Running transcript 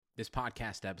This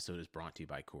podcast episode is brought to you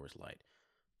by Coors Light.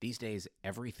 These days,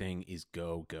 everything is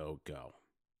go, go, go.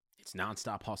 It's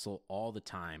nonstop hustle all the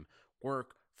time.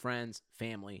 Work, friends,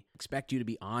 family expect you to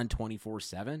be on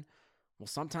 24/7. Well,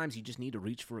 sometimes you just need to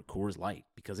reach for a Coors Light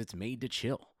because it's made to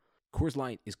chill. Coors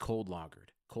Light is cold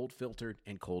lagered, cold filtered,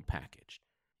 and cold packaged.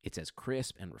 It's as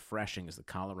crisp and refreshing as the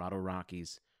Colorado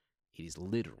Rockies. It is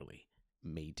literally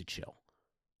made to chill.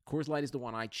 Coors Light is the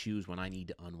one I choose when I need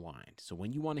to unwind. So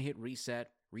when you want to hit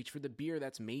reset, reach for the beer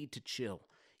that's made to chill.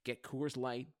 Get Coors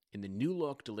Light in the new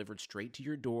look delivered straight to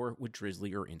your door with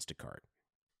Drizzly or Instacart.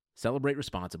 Celebrate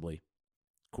responsibly.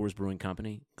 Coors Brewing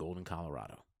Company, Golden,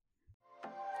 Colorado.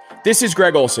 This is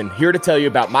Greg Olson, here to tell you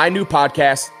about my new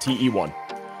podcast, TE1.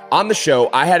 On the show,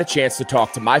 I had a chance to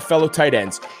talk to my fellow tight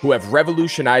ends who have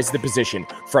revolutionized the position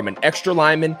from an extra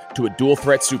lineman to a dual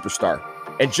threat superstar.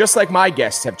 And just like my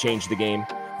guests have changed the game,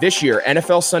 this year,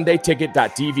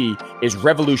 NFLSundayTicket.tv is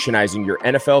revolutionizing your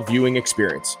NFL viewing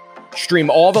experience. Stream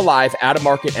all the live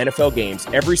out-of-market NFL games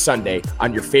every Sunday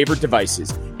on your favorite devices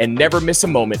and never miss a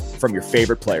moment from your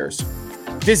favorite players.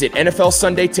 Visit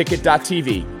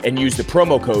NFLSundayTicket.tv and use the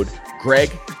promo code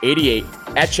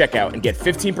GREG88 at checkout and get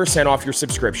 15% off your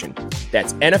subscription.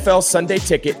 That's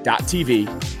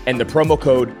NFLSundayTicket.tv and the promo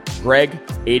code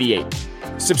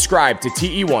GREG88. Subscribe to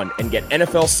TE1 and get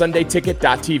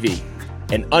NFLSundayTicket.tv.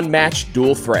 An unmatched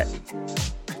dual threat.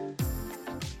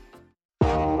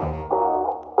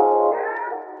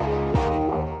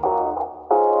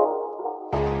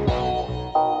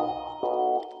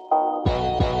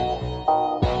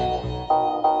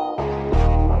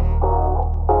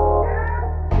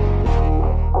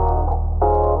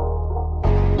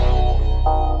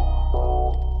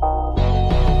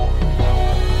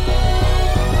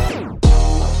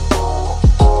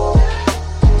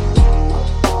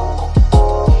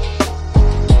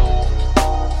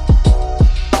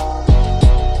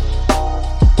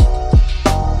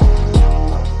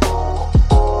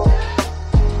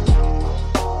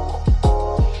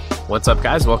 What's up,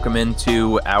 guys? Welcome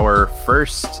into our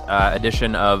first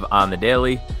edition of On the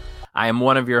Daily. I am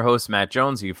one of your hosts, Matt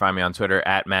Jones. You can find me on Twitter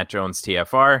at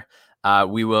MattJonesTFR.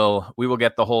 We will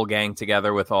get the whole gang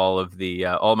together with all of the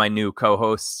all my new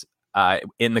co-hosts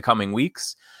in the coming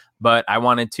weeks. But I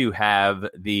wanted to have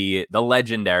the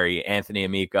legendary Anthony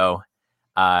Amico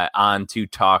on to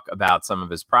talk about some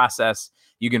of his process.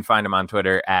 You can find him on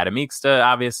Twitter at Amixta,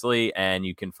 obviously, and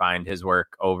you can find his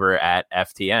work over at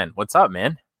FTN. What's up,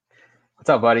 man? What's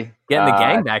up, buddy? Getting the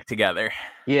gang back together.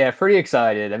 Yeah, pretty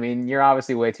excited. I mean, you're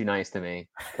obviously way too nice to me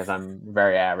because I'm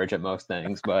very average at most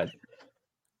things, but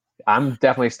I'm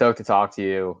definitely stoked to talk to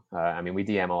you. I mean, we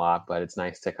DM a lot, but it's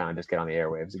nice to kind of just get on the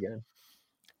airwaves again.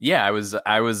 Yeah, I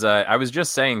was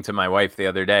just saying to my wife the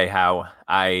other day how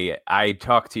I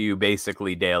talk to you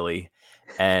basically daily,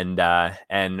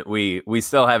 and we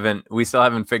still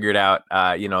haven't figured out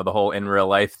the whole in real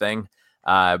life thing,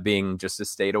 being just a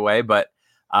state away, but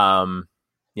a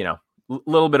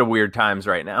little bit of weird times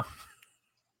right now.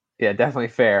 Yeah, definitely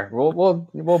fair. We'll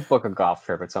book a golf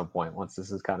trip at some point once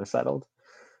this is kind of settled.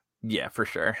 Yeah, for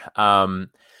sure.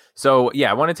 So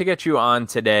yeah, I wanted to get you on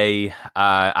today.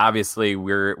 Obviously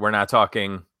we're not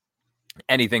talking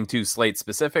anything too slate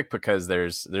specific because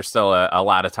there's still a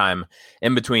lot of time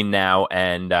in between now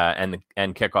and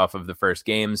kickoff of the first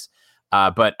games.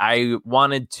 But I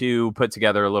wanted to put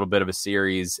together a little bit of a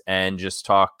series and just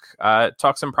talk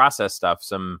some process stuff,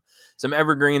 some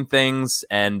evergreen things,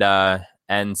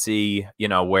 and see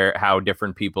how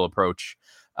different people approach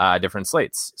different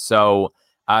slates. So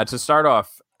to start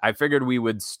off, I figured we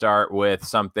would start with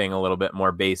something a little bit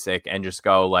more basic and just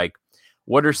go like,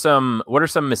 what are some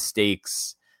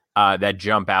mistakes that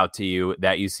jump out to you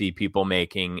that you see people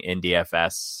making in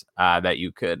DFS that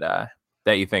you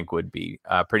think would be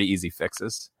pretty easy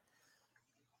fixes?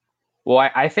 Well,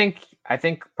 I think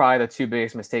probably the two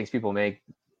biggest mistakes people make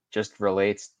just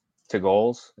relates to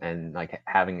goals and like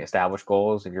having established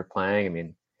goals if you're playing. I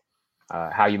mean,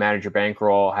 how you manage your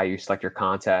bankroll, how you select your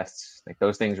contests, like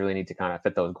those things really need to kind of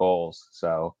fit those goals.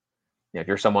 So, if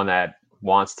you're someone that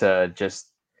wants to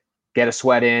just get a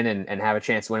sweat in and have a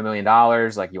chance to win $1 million,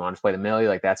 like you want to play the milli,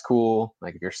 like that's cool.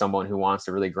 Like if you're someone who wants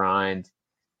to really grind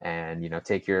and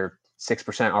take your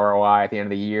 6% ROI at the end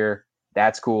of the year,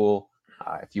 that's cool.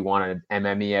 If you want an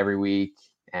MME every week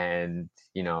and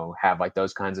have like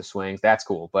those kinds of swings, that's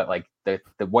cool. But like the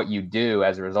what you do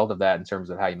as a result of that in terms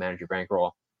of how you manage your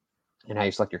bankroll and how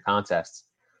you select your contests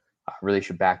really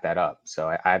should back that up.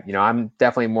 So I'm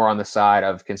definitely more on the side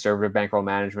of conservative bankroll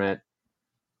management,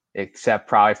 except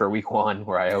probably for week one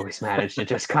where I always manage to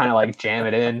just kind of like jam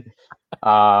it in.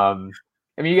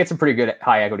 I mean, you get some pretty good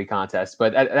high equity contests,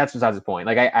 but that's besides the point.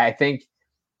 Like I think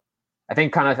I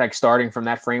think kind of like starting from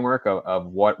that framework of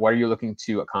what are you looking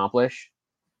to accomplish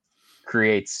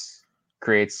creates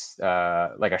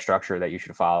like a structure that you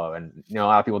should follow. And a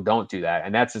lot of people don't do that,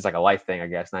 and that's just like a life thing, I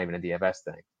guess, not even a DFS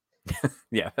thing.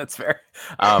 Yeah, that's fair.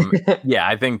 Yeah,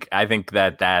 I think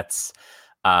that's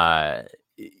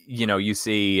you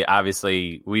see,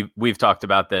 obviously we've talked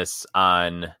about this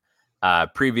on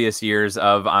previous years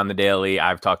of On the Daily.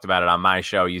 I've talked about it on my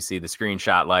show. You see the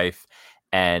screenshot life,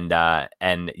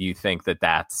 and you think that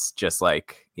that's just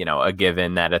like, a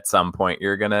given that at some point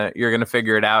you're gonna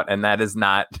figure it out, and that is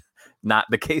not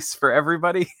the case for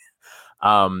everybody.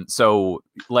 So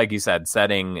like you said,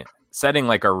 setting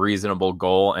like a reasonable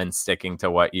goal and sticking to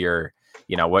what you're,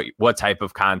 what type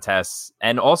of contests,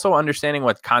 and also understanding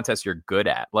what contests you're good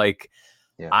at. Like,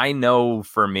 yeah. I know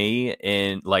for me,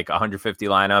 in like 150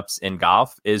 lineups in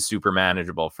golf is super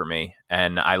manageable for me,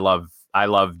 and I love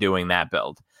doing that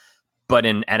build. But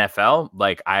in NFL,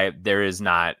 like there's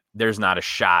not a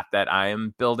shot that I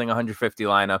am building 150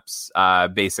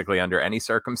 lineups basically under any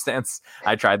circumstance.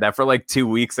 I tried that for like 2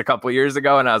 weeks a couple years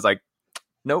ago, and I was like,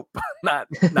 nope, not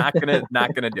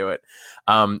gonna do it.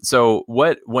 So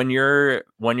when you're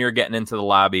getting into the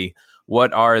lobby,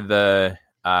 what are the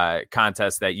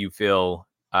contests that you feel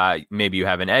maybe you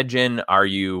have an edge in? Are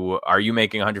you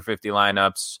making 150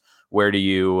 lineups? Where do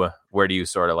you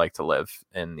sort of like to live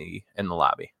in the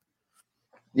lobby?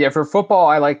 Yeah, for football,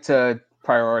 I like to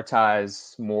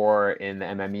prioritize more in the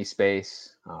MME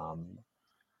space.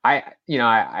 I've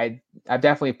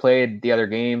definitely played the other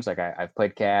games. Like I've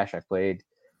played cash, I've played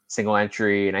single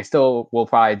entry, and I still will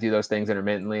probably do those things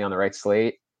intermittently on the right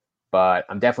slate. But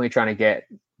I'm definitely trying to get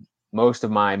most of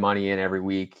my money in every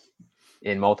week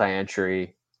in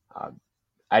multi-entry.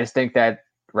 I just think that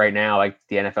right now, like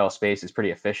the NFL space is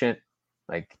pretty efficient.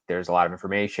 Like there's a lot of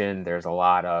information. There's a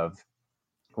lot of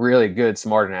really good,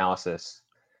 smart analysis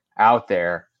out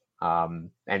there. And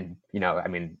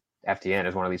FTN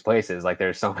is one of these places. Like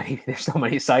there's so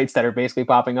many sites that are basically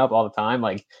popping up all the time.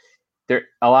 Like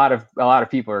a lot of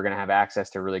people are going to have access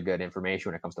to really good information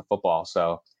when it comes to football.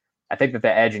 So I think that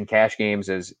the edge in cash games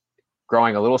is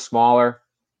growing a little smaller.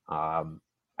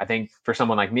 I think for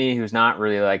someone like me, who's not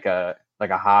really like a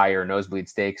high or nosebleed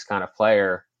stakes kind of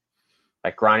player,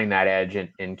 like grinding that edge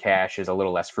in cash is a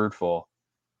little less fruitful.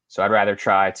 So I'd rather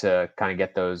try to kind of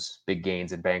get those big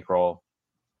gains in bankroll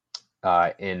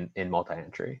in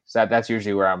multi-entry. So that's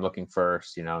usually where I'm looking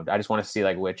first. I just want to see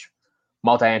like which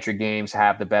multi-entry games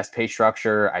have the best pay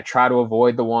structure. I try to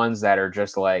avoid the ones that are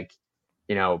just like,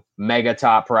 mega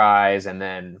top prize, and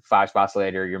then 5 spots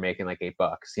later you're making like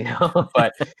 $8,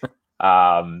 But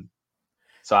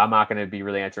so I'm not going to be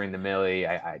really entering the millie.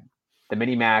 The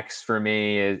mini max for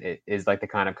me is like the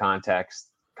kind of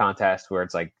contest where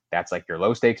it's like that's like your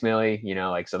low stakes millie,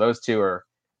 so those two are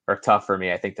tough for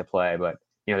me, I think, to play. But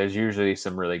there's usually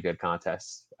some really good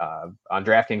contests on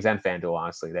DraftKings and FanDuel,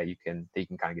 honestly, that you can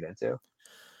kind of get into.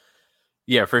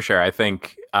 Yeah, for sure. I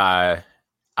think I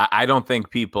don't think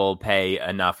people pay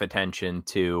enough attention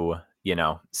to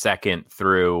second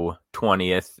through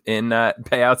 20th in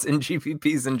payouts in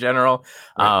GPPs in general.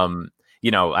 Right.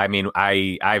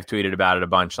 I've tweeted about it a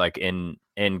bunch, like in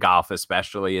golf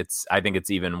especially. I think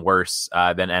it's even worse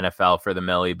than NFL for the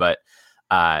millie, but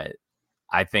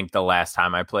I think the last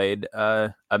time I played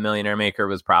a Millionaire Maker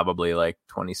was probably like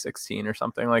 2016 or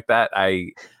something like that.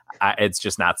 It's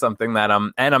just not something that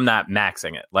I'm not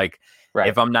maxing it. Like, right.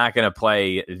 If I'm not going to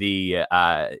play the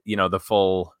the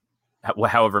full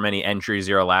however many entries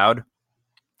you're allowed,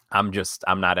 I'm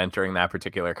not entering that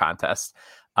particular contest.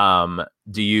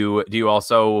 Do you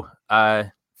also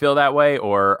feel that way,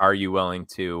 or are you willing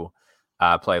to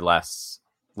play less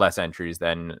entries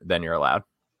than you're allowed?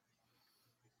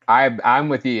 I'm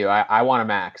with you. I want to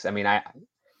max. I mean,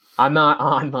 I'm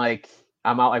not like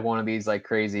one of these like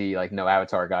crazy like no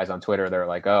avatar guys on Twitter. They're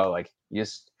like, oh, like you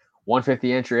just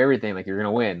 150 entry everything, like you're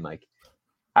gonna win. Like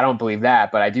I don't believe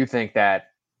that, but I do think that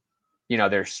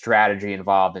there's strategy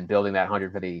involved in building that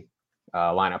 150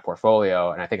 lineup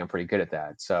portfolio, and I think I'm pretty good at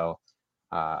that. So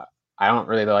I don't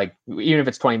really like, even if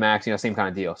it's 20 max, same kind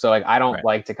of deal. So like I don't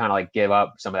like to kind of like give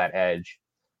up some of that edge.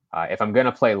 If I'm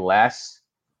gonna play less,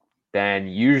 then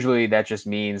usually that just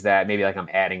means that maybe like I'm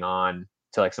adding on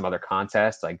to like some other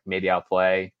contest. Like maybe I'll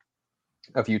play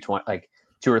a few 2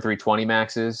 or 3 20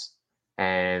 maxes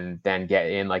and then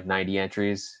get in like 90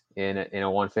 entries in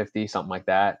a 150, something like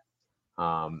that.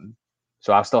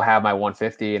 So I'll still have my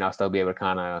 150 and I'll still be able to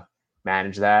kind of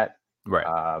manage that. Right.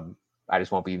 I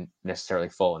just won't be necessarily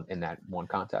full in that one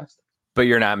contest. But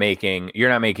you're not making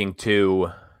two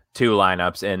two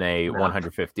lineups in a No.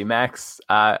 150 max,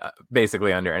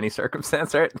 basically under any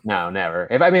circumstance, right? No, never.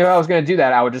 If I was going to do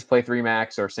that, I would just play 3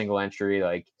 max or single entry.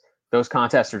 Like those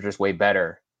contests are just way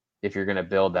better if you're going to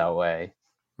build that way.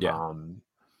 Yeah.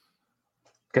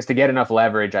 Because to get enough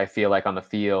leverage, I feel like on the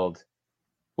field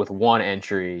with one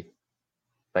entry,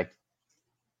 like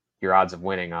your odds of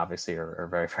winning obviously are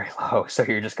very, very low. So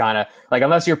you're just kind of like,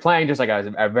 unless you're playing just like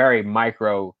a very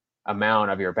micro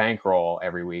amount of your bankroll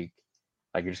every week,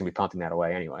 like you're just gonna be punting that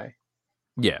away anyway.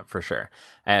 Yeah, for sure.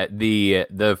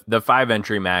 The 5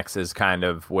 entry max is kind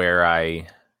of where I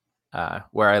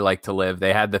like to live.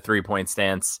 They had the 3-point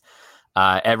stance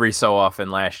every so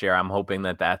often last year. I'm hoping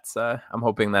that's a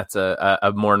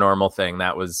more normal thing.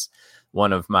 That was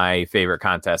one of my favorite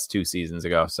contests 2 seasons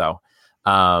ago. So,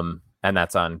 and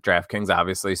that's on DraftKings,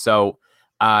 obviously. So,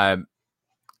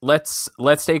 let's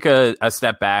take a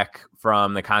step back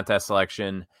from the contest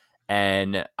selection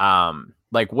and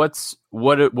like what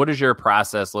does your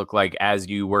process look like as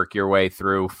you work your way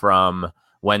through from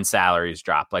when salaries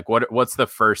drop? Like what's the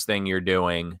first thing you're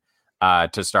doing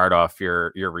to start off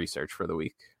your research for the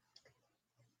week?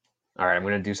 All right, I'm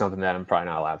going to do something that I'm probably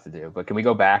not allowed to do, but can we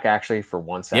go back actually for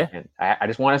 1 second? Yeah. I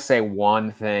just want to say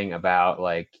one thing about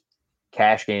like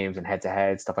cash games and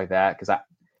head-to-head stuff like that, because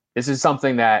this is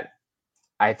something that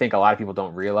I think a lot of people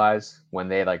don't realize when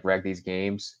they like reg these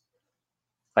games.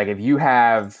 Like if you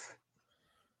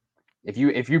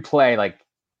play like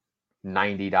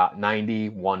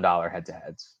 $91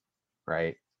 head-to-heads,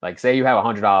 right? Like say you have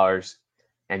 $100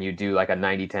 and you do like a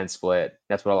 90-10 split.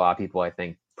 That's what a lot of people I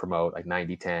think promote, like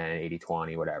 90-10,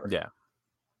 80-20, whatever. Yeah.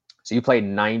 So you play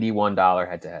 $91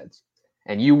 head-to-heads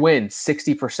and you win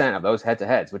 60% of those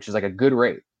head-to-heads, which is like a good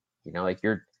rate. You know, like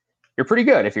you're pretty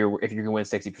good if you can win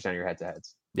 60% of your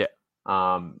head-to-heads. Yeah.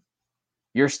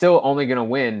 You're still only going to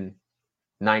win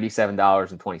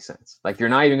 $97.20. Like you're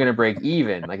not even going to break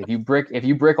even. Like if you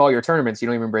brick all your tournaments, you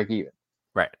don't even break even.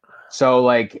 Right. So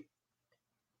like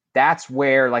that's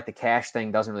where like the cash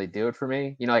thing doesn't really do it for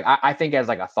me. You know, like I think as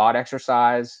like a thought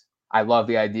exercise, I love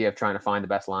the idea of trying to find the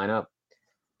best lineup,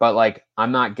 but like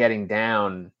I'm not getting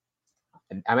down.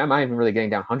 I'm not even really getting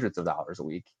down hundreds of dollars a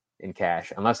week in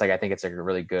cash unless like I think it's like a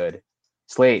really good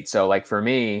slate. So like for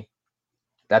me,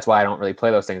 that's why I don't really play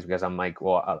those things, because I'm like,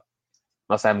 well,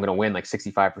 unless I'm going to win like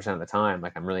 65% of the time,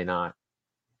 like I'm really not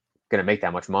going to make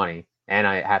that much money. And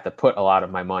I have to put a lot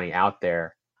of my money out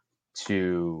there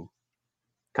to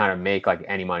kind of make like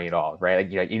any money at all. Right. Like,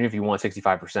 you know, even if you won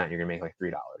 65%, you're gonna make like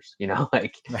 $3, you know,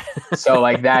 like, so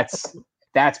like, that's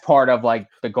part of like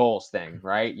the goals thing.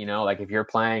 Right. You know, like if you're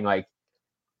playing like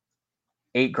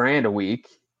 $8,000 a week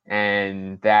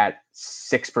and that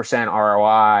 6%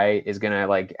 ROI is going to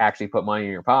like actually put money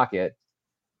in your pocket,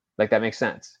 like that makes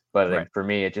sense. But like, for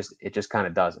me, it just kind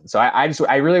of doesn't. So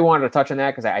I really wanted to touch on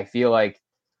that because I feel like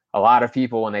a lot of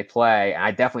people when they play, and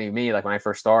I definitely, me, like when I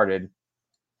first started,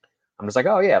 I'm just like,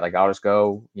 oh yeah, like I'll just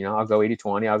go, you know, I'll go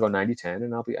 80-20, I'll go 90-10,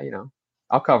 and I'll be, you know,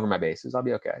 I'll cover my bases, I'll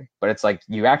be okay. But it's like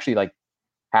you actually like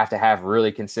have to have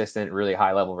really consistent, really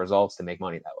high level results to make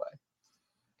money that way.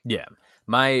 Yeah.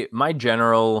 My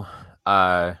general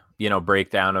you know,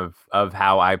 breakdown of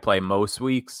how I play most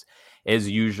weeks is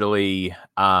usually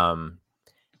I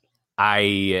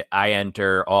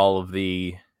enter all of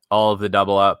the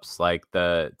double ups, like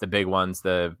the big ones,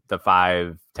 the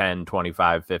 5, 10,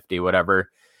 25, 50, whatever.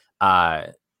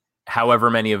 However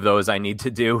many of those I need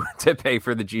to do to pay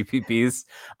for the GPPs.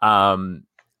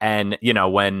 And you know,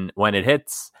 when it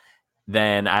hits,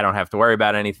 then I don't have to worry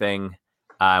about anything.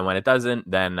 When it doesn't,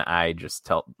 then I just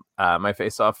tell my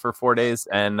face off for 4 days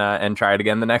and try it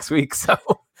again the next week. So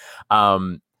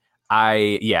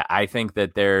I think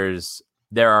that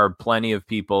there are plenty of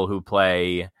people who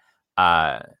play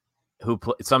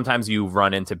sometimes you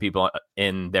run into people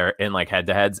in like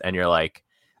head-to-heads and you're like,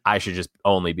 I should just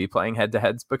only be playing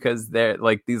head-to-heads because they're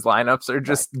like, these lineups are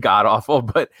just god awful.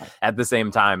 But at the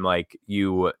same time, like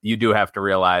you do have to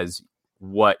realize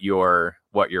what you're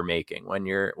making when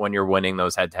you're winning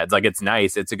those head-to-heads. Like it's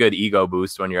nice. It's a good ego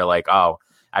boost when you're like, oh,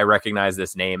 I recognize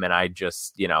this name and I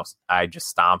just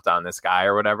stomped on this guy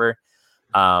or whatever.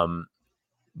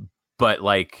 But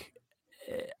like,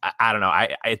 I don't know.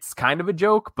 It's kind of a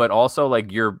joke, but also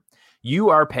like you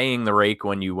are paying the rake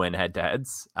when you win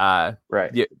head-to-heads.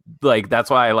 Right. Like that's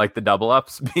why I like the double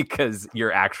ups, because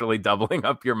you're actually doubling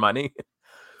up your money.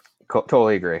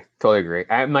 Totally agree.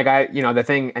 I'm like, the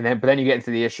thing, but then you get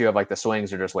into the issue of like the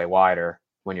swings are just way wider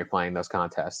when you're playing those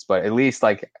contests. But at least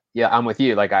like, yeah, I'm with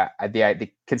you. Like the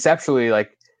conceptually,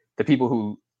 like the people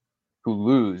who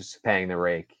lose paying the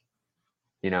rake,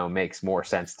 makes more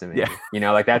sense to me.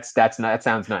 Yeah. Like that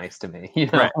sounds nice to me.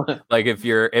 Right. Like if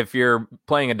you're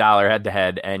playing $1 head to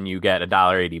head and you get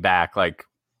 $1.80 back, like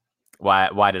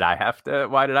why did I have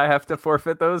to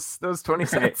forfeit those 20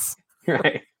 cents?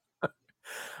 Right.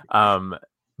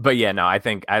 But yeah, no, I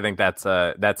think that's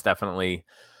definitely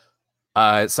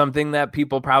something that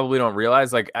people probably don't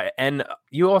realize. Like, and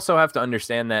you also have to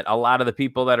understand that a lot of the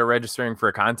people that are registering for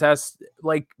a contest,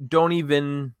 like, don't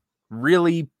even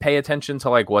really pay attention to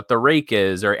like what the rake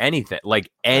is or anything, like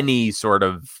any sort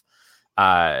of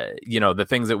the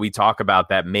things that we talk about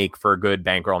that make for good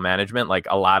bankroll management. Like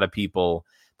a lot of people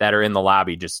that are in the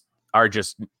lobby are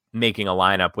just making a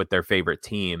lineup with their favorite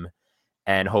team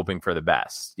and hoping for the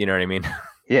best. You know what I mean?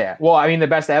 Yeah. Well, I mean, the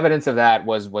best evidence of that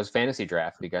was Fantasy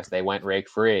Draft, because they went rake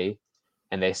free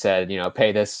and they said,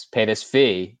 pay this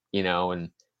fee, and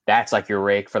that's like your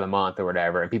rake for the month or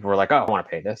whatever. And people were like, oh, I want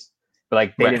to pay this. But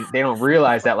like they don't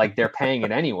realize that like they're paying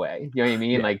it anyway. You know what I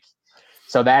mean? Yeah. Like,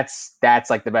 so that's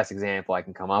like the best example I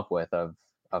can come up with of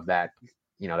that,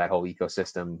 that whole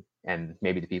ecosystem, and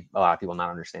maybe a lot of people not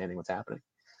understanding what's happening.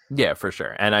 Yeah, for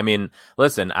sure. And I mean,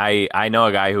 listen, I know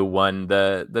a guy who won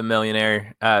the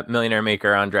millionaire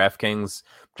maker on DraftKings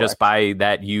just by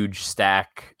that huge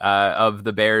stack of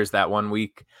the Bears that 1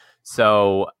 week.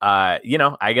 So I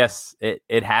guess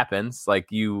it happens. Like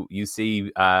you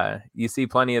see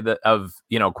plenty of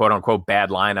quote unquote bad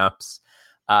lineups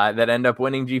that end up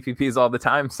winning GPPs all the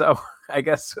time. So I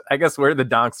guess we're the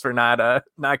donks for not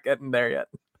getting there yet.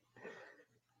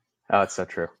 Oh, it's so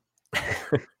true.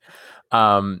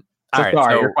 All right,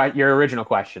 sorry, your original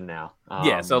question now.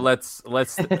 So let's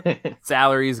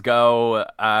salaries go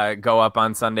up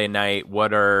on Sunday night.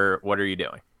 What are you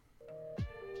doing?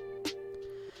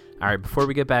 All right, before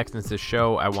we get back into the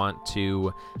show, I want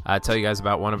to tell you guys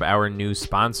about one of our new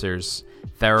sponsors,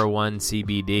 TheraOne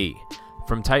CBD.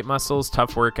 From tight muscles,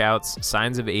 tough workouts,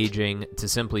 signs of aging, to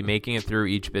simply making it through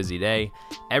each busy day,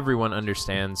 everyone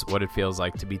understands what it feels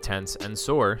like to be tense and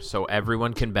sore, so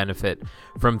everyone can benefit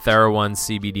from TheraOne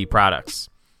CBD products.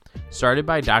 Started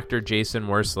by Dr. Jason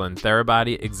Wersland,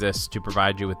 Therabody exists to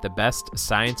provide you with the best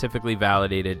scientifically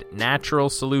validated natural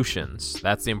solutions.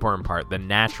 That's the important part, the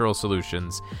natural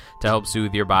solutions to help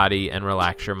soothe your body and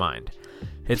relax your mind.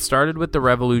 It started with the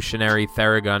revolutionary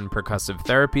Theragun percussive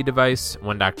therapy device.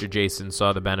 When Dr. Jason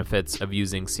saw the benefits of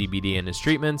using CBD in his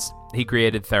treatments, he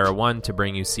created TheraOne to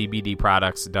bring you CBD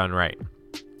products done right.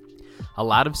 A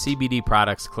lot of CBD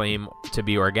products claim to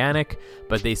be organic,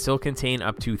 but they still contain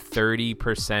up to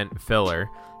 30% filler,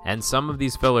 and some of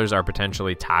these fillers are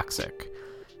potentially toxic.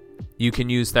 You can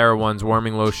use TheraOne's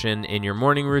warming lotion in your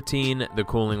morning routine, the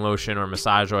cooling lotion or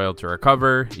massage oil to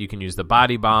recover. You can use the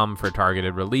body balm for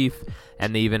targeted relief,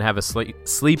 and they even have a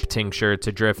sleep tincture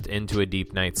to drift into a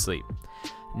deep night's sleep.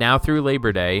 Now through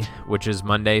Labor Day, which is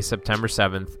Monday, September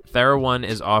 7th, TheraOne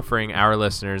is offering our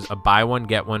listeners a buy one,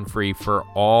 get one free for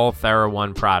all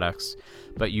TheraOne products,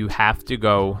 but you have to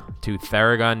go to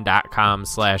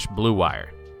Theragun.com/BlueWire.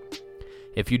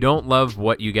 If you don't love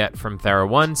what you get from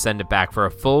TheraOne, send it back for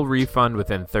a full refund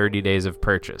within 30 days of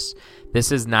purchase.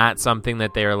 This is not something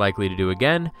that they are likely to do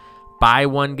again. Buy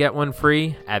one, get one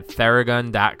free at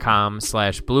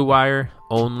Theragun.com/BlueWire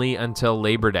only until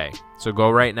Labor Day. So go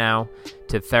right now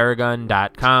to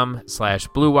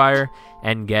Theragun.com/BlueWire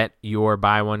and get your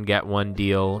buy one, get one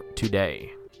deal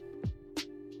today.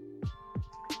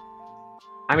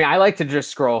 I mean, I like to just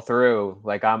scroll through.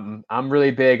 Like I'm really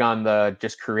big on the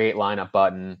just create lineup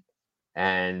button,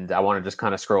 and I want to just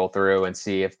kind of scroll through and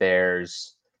see if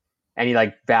there's any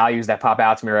like values that pop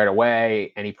out to me right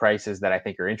away, any prices that I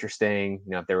think are interesting.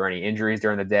 If there were any injuries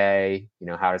during the day,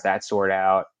 how does that sort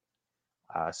out?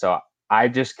 So I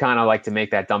just kind of like to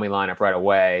make that dummy lineup right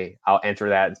away. I'll enter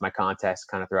that into my contest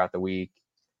kind of throughout the week,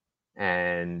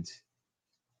 and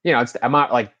I'm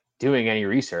not like doing any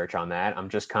research on that.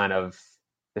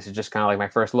 This is just kind of like my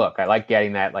first look. I like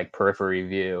getting that like periphery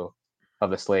view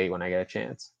of the slate when I get a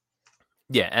chance.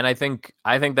 Yeah, and I think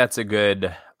that's a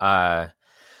good set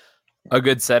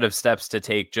of steps to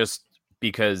take, just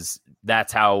because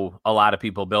that's how a lot of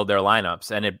people build their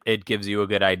lineups, and it gives you a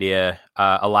good idea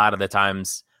a lot of the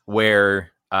times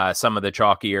where some of the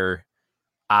chalkier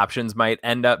options might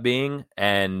end up being.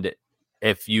 And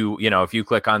if you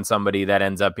click on somebody that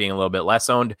ends up being a little bit less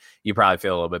owned, you probably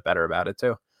feel a little bit better about it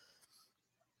too.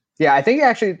 Yeah, I think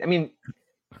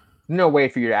no way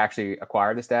for you to actually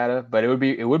acquire this data, but it would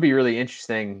be really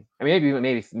interesting. I mean,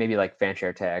 maybe like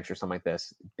Fanshare Tags or something like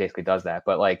this basically does that.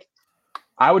 But like,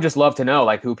 I would just love to know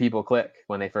like who people click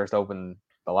when they first open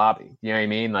the lobby. You know what I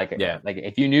mean? Like, yeah. Like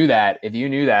if you knew that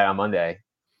on Monday,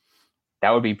 that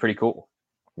would be pretty cool.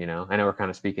 I know we're kind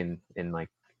of speaking in like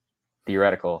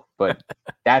theoretical, but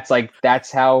that's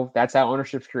how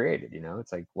ownership's created.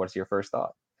 It's like, what's your first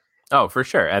thought? Oh, for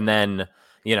sure. And then,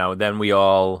 then we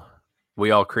all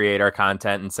create our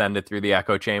content and send it through the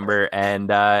echo chamber,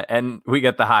 and we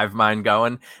get the hive mind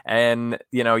going, and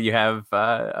you have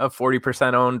a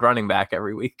 40% owned running back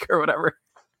every week or whatever.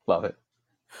 Love it.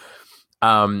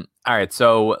 All right,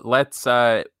 so let's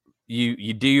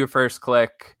you do your first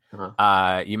click.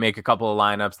 You make a couple of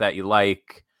lineups that you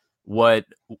like.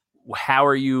 How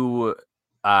are you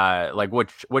like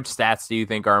which stats do you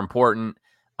think are important?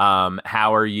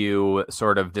 How are you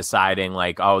sort of deciding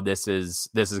like, oh, this is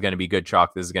going to be good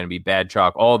chalk, this is going to be bad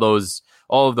chalk, all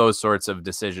of those sorts of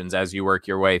decisions as you work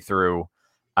your way through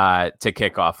to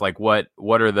kick off? Like what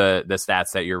are the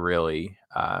stats that you're really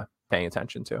paying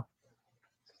attention to?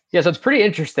 Yeah, so it's pretty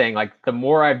interesting. Like the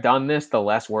more I've done this, the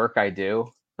less work I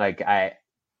do. Like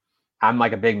I'm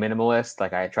like a big minimalist.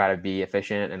 Like I try to be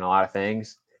efficient in a lot of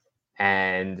things.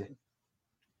 And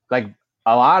like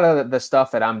a lot of the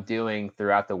stuff that I'm doing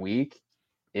throughout the week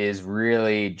is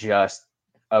really just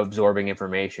absorbing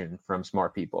information from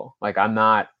smart people. Like I'm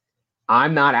not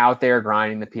out there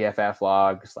grinding the PFF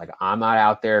logs. Like I'm not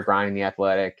out there grinding the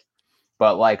Athletic,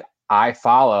 but like I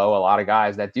follow a lot of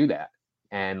guys that do that.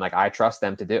 And like I trust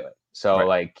them to do it. So right.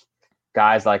 Like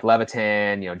guys like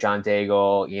Levitan, John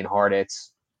Daigle, Ian Hartitz,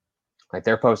 like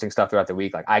they're posting stuff throughout the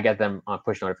week. Like I get them on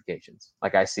push notifications.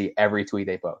 Like I see every tweet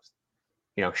they post.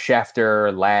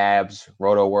 Schefter, Labs,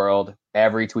 Roto World,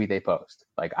 every tweet they post.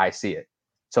 Like I see it.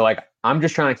 So like I'm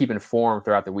just trying to keep informed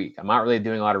throughout the week. I'm not really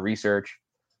doing a lot of research.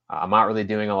 I'm not really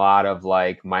doing a lot of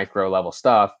like micro level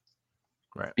stuff.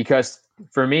 Right. Because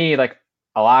for me, like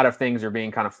a lot of things are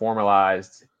being kind of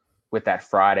formalized with that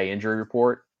Friday injury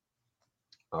report,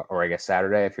 or I guess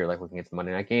Saturday if you're like looking at the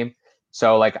Monday night game.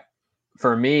 So like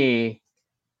for me,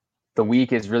 the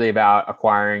week is really about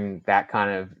acquiring that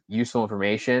kind of useful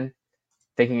information,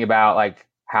 thinking about like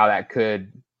how that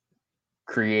could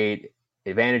create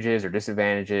advantages or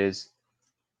disadvantages.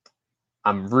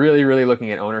 I'm really, really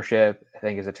looking at ownership. I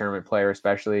think as a tournament player,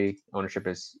 especially, ownership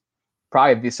is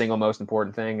probably the single most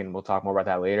important thing, and we'll talk more about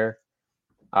that later.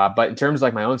 But in terms of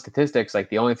like my own statistics, like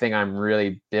the only thing I'm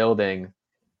really building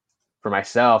for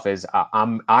myself is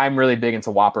I'm really big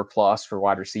into Whopper Plus for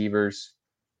wide receivers.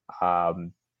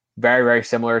 Very, very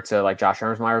similar to like Josh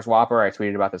Hermsmeyer's Whopper. I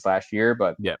tweeted about this last year,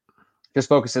 but yeah, just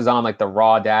focuses on like the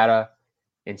raw data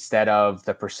instead of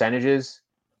the percentages.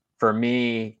 For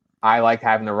me, I like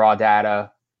having the raw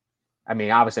data. I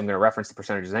mean, obviously I'm going to reference the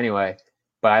percentages anyway,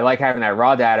 but I like having that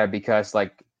raw data because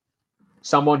like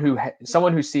someone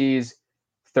who sees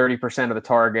 30% of the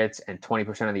targets and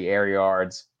 20% of the air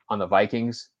yards on the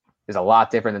Vikings is a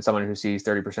lot different than someone who sees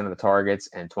 30% of the targets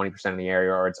and 20% of the air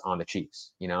yards on the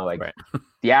Chiefs. right.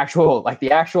 the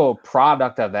actual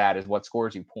product of that is what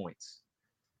scores you points.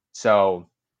 So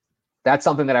that's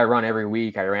something that I run every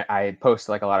week. I post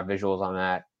like a lot of visuals on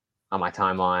that on my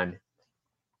timeline.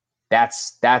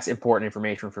 That's important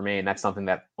information for me, and that's something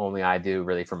that only I do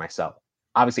really for myself.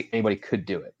 Obviously, anybody could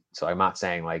do it, so I'm not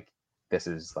saying like this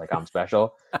is like I'm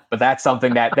special, but that's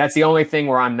something that's the only thing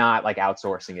where I'm not like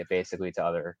outsourcing it basically to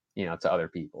other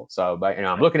people. So, but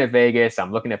I'm looking at Vegas,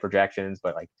 I'm looking at projections,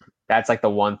 but like that's like the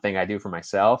one thing I do for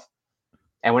myself.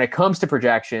 And when it comes to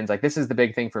projections, like this is the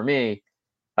big thing for me.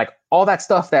 Like all that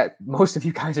stuff that most of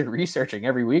you guys are researching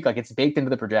every week, like it's baked into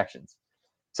the projections.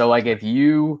 So like if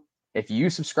you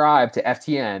subscribe to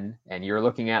FTN and you're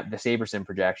looking at the Sabersim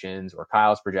projections or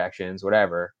Kyle's projections,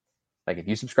 whatever, like if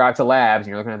you subscribe to Labs and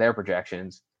you're looking at their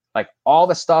projections, like all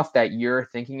the stuff that you're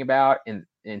thinking about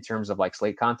in terms of like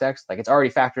slate context, like it's already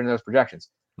factored in those projections.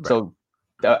 Right. So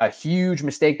a huge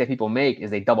mistake that people make is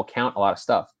they double count a lot of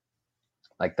stuff.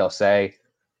 Like they'll see,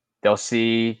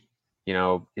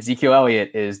 Ezekiel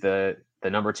Elliott is the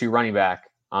number 2 running back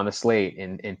on the slate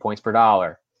in points per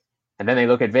dollar. And then they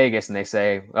look at Vegas and they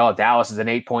say, well, Dallas is an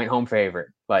 8-point home favorite.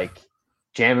 Like,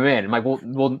 jam them in. I'm like,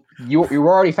 well, you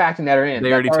were already factoring that in.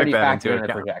 They already took that into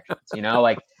account. Projections,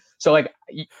 so like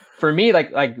for me,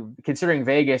 like considering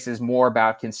Vegas is more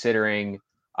about considering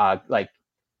like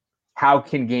how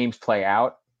can games play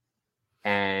out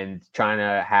and trying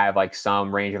to have like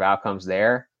some range of outcomes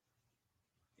there.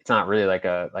 It's not really like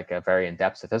a very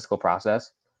in-depth statistical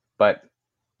process, but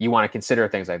you want to consider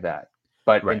things like that.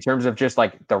 But right. In terms of just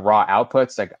like the raw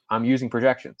outputs, like I'm using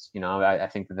projections. I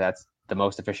think that's the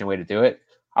most efficient way to do it.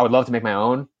 I would love to make my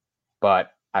own, but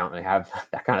I don't really have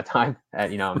that kind of time.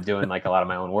 I'm doing like a lot of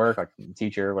my own work, like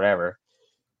teacher, whatever.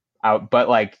 But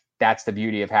like that's the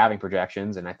beauty of having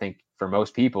projections. And I think for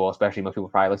most people, especially most people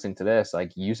probably listening to this,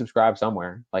 like you subscribe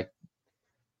somewhere. Like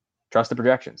trust the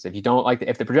projections. If you don't like,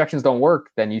 if the projections don't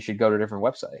work, then you should go to a different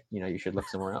website. You should look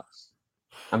somewhere else.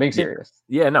 I'm being serious.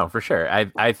 Yeah, no, for sure.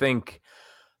 I think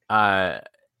I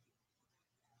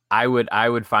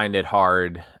would find it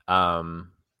hard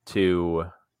to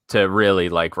really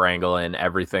like wrangle in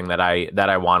everything that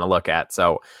I want to look at.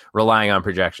 So relying on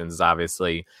projections is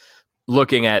obviously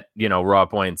looking at, raw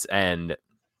points and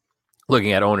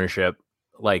looking at ownership.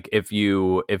 Like if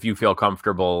you feel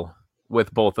comfortable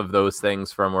with both of those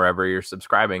things from wherever you're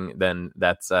subscribing, then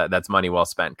that's money well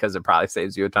spent, because it probably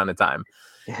saves you a ton of time.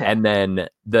 Yeah. And then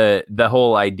the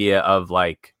whole idea of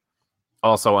like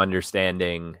also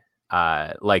understanding,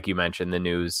 like you mentioned, the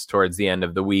news towards the end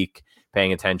of the week,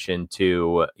 paying attention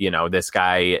to, this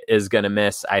guy is going to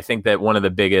miss. I think that one of the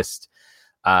biggest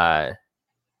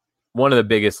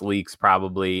leaks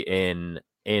probably in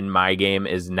my game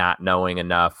is not knowing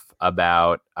enough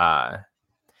about,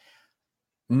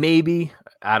 maybe,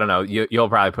 I don't know, you'll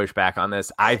probably push back on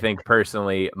this. I think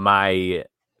personally,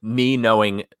 me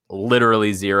knowing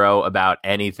literally zero about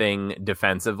anything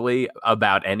defensively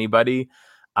about anybody,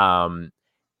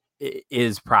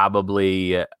 is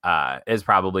probably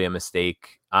a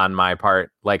mistake on my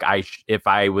part. Like if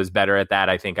I was better at that,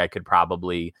 I think I could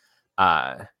probably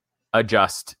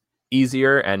adjust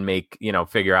easier and make,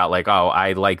 figure out like, oh,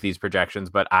 I like these projections,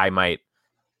 but I might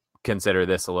consider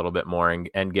this a little bit more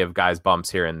and give guys bumps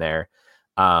here and there.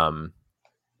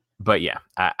 But yeah,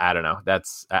 I don't know.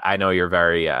 I know you're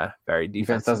very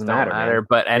defense doesn't matter.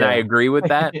 But I agree with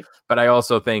that. But I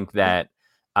also think that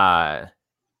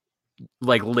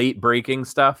like late breaking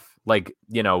stuff, like,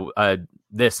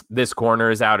 this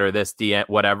corner is out or this DN,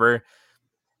 whatever,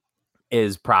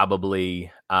 is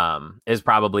probably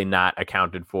not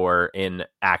accounted for in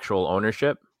actual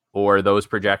ownership or those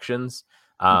projections.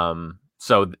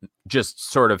 So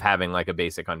just sort of having like a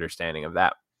basic understanding of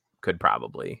that could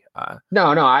probably I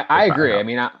agree. Help. I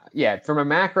mean, from a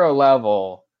macro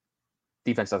level,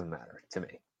 defense doesn't matter to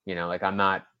me. Like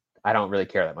I don't really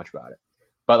care that much about it.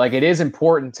 But like it is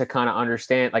important to kind of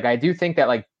understand. Like I do think that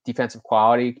like defensive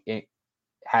quality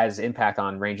has impact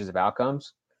on ranges of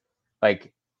outcomes.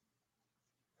 Like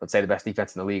let's say the best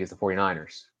defense in the league is the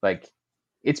 49ers. Like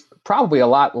it's probably a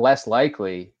lot less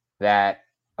likely that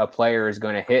a player is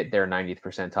going to hit their 90th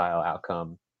percentile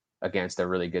outcome against a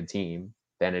really good team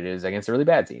than it is against a really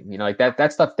bad team. Like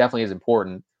that stuff definitely is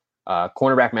important.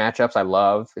 Cornerback matchups I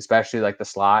love, especially like the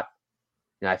slot.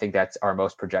 I think that's our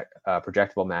most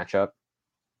projectable matchup.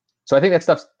 So I think that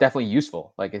stuff's definitely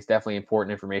useful. Like it's definitely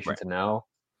important information to know.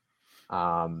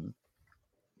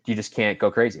 You just can't go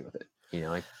crazy with it.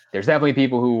 Like there's definitely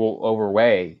people who will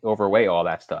overweigh all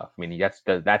that stuff. I mean,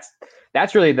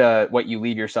 that's really what you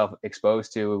leave yourself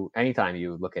exposed to anytime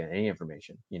you look at any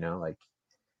information, like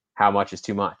how much is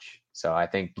too much. So I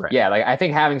think, I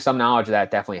think having some knowledge of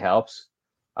that definitely helps.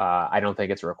 I don't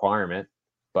think it's a requirement,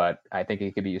 but I think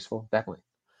it could be useful. Definitely.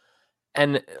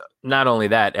 And not only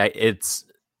that, it's,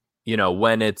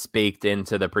 when it's baked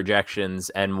into the projections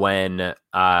and when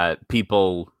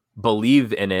people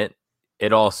believe in it,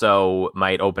 it also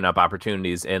might open up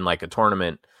opportunities in like a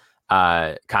tournament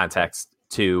context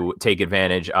to take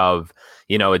advantage of,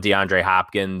 a DeAndre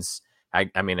Hopkins.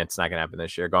 I mean, it's not going to happen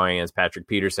this year, going against Patrick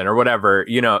Peterson or whatever,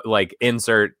 like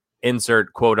insert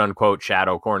quote unquote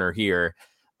shadow corner here.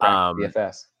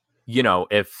 DFS.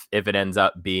 If it ends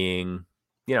up being,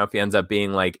 if he ends up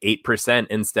being like 8%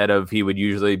 instead of he would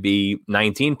usually be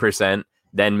 19%,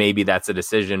 then maybe that's a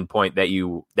decision point that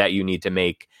you need to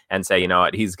make and say,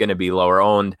 what, he's going to be lower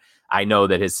owned. I know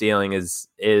that his ceiling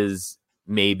is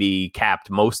maybe capped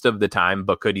most of the time,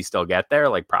 but could he still get there?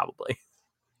 Like probably.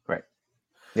 Right.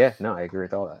 Yeah, no, I agree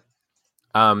with all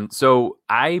that. So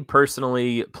I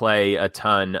personally play a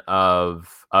ton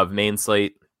of main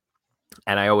slate,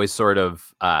 and I always sort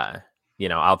of,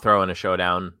 I'll throw in a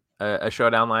showdown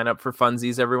lineup for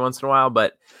funsies every once in a while,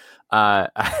 but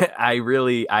I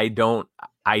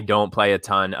don't play a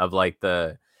ton of like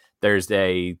the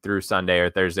Thursday through Sunday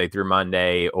or Thursday through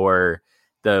Monday or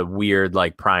the weird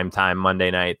like primetime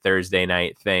Monday night, Thursday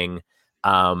night thing.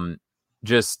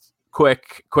 Just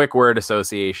quick word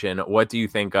association. What do you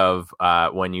think of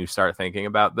when you start thinking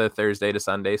about the Thursday to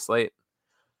Sunday slate?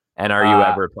 And are you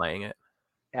ever playing it?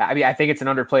 Yeah, I mean, I think it's an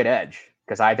underplayed edge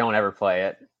because I don't ever play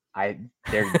it.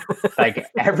 They're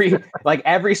like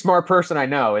every smart person I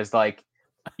know is like,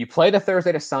 you play the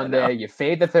Thursday to Sunday, you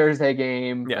fade the Thursday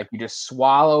game, like you just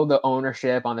swallow the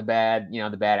ownership on the bad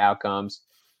outcomes.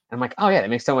 And I'm like, oh yeah, that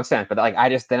makes so much sense. But like, I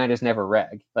just never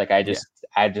reg. Like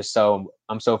I'm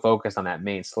so focused on that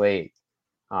main slate.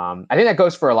 I think that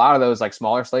goes for a lot of those like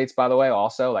smaller slates, by the way,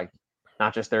 also like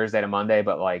not just Thursday to Monday,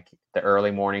 but like the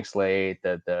early morning slate,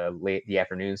 the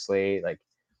afternoon slate, like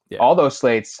all those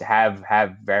slates have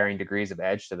varying degrees of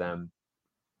edge to them.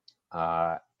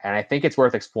 And I think it's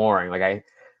worth exploring. Like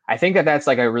I think that's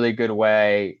like a really good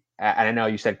way. And I know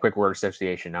you said quick word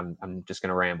association. I'm just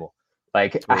gonna ramble.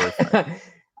 Like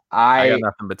I got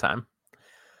nothing but time.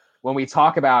 When we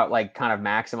talk about like kind of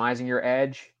maximizing your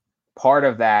edge, part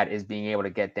of that is being able to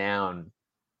get down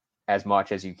as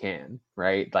much as you can,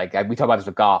 right? Like we talk about this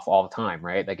with golf all the time,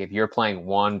 right? Like if you're playing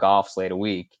one golf slate a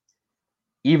week,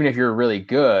 even if you're really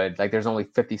good, like there's only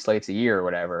 50 slates a year or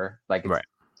whatever, like right.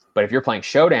 But if you're playing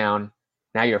Showdown,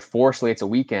 now you're 4 slates a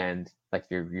weekend, like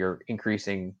you're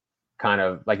increasing, kind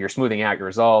of like you're smoothing out your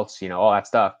results, all that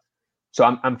stuff. So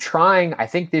I'm trying. I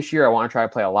think this year I want to try to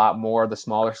play a lot more of the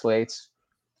smaller slates.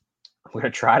 I'm going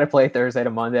to try to play Thursday to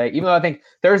Monday, even though I think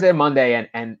Thursday to Monday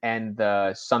and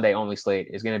the Sunday only slate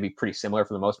is going to be pretty similar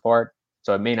for the most part.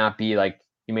 So it may not be like,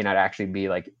 you may not actually be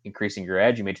like increasing your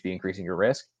edge. You may just be increasing your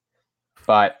risk.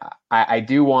 But I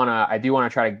do want to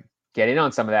try to get in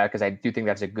on some of that, because I do think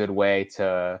that's a good way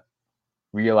to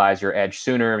realize your edge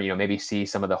sooner, maybe see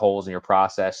some of the holes in your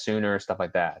process sooner, stuff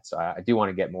like that. So I do want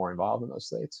to get more involved in those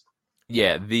slates.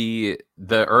 Yeah. The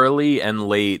early and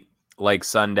late, like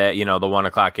Sunday, the 1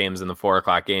 o'clock games and the 4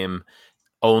 o'clock game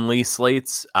only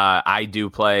slates. I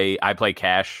play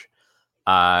cash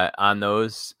on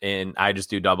those, and I just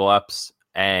do double ups.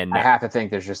 And I have to think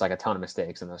there's just like a ton of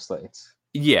mistakes in those slates.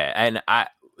 Yeah. And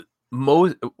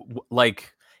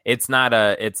it's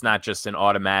not just an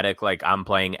automatic, like I'm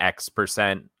playing X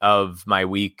percent of my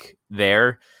week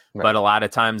there. Right. But a lot of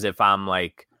times if I'm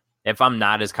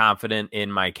not as confident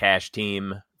in my cash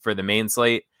team for the main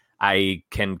slate, I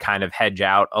can kind of hedge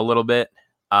out a little bit,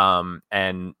 and,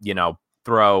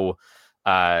 throw,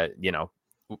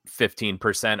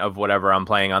 15% of whatever I'm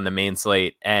playing on the main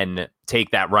slate and take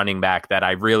that running back that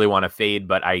I really want to fade,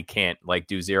 but I can't like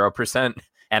do 0%.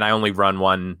 And I only run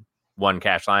one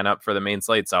cash lineup for the main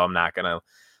slate. So I'm not going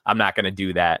to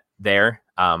do that there.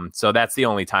 So that's the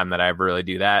only time that I ever really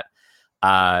do that.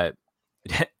 Have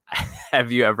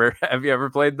you ever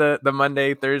played the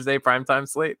Monday, Thursday primetime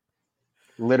slate?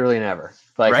 Literally never.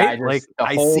 Like, right?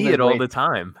 I see it all the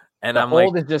time. And the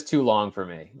hold is just too long for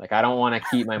me. Like, I don't want to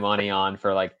keep my money on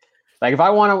for like if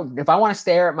I want to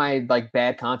stare at my like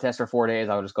bad contest for 4 days,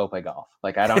 I'll just go play golf.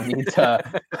 Like, I don't need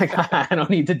to I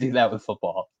don't need to do that with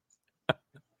football.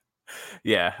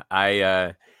 Yeah,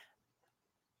 I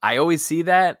always see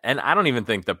that, and I don't even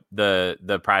think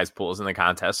the prize pools in the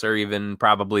contests are even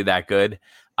probably that good.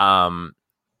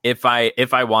 If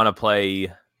I want to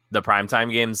play the primetime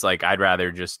games, like I'd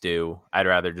rather just do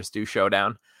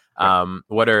Showdown.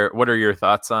 What are your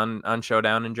thoughts on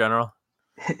Showdown in general?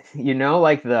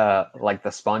 Like the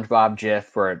SpongeBob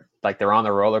GIF where like they're on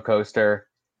the roller coaster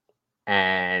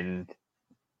and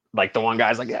like the one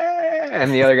guy's like, eh,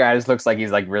 and the other guy just looks like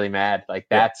he's like really mad. Like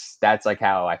that's like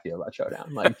how I feel about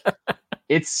Showdown. Like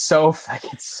it's so fun.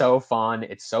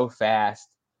 It's so fast,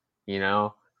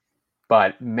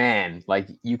 but man, like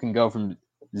you can go from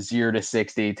 0 to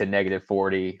 60 to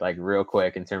 -40 like real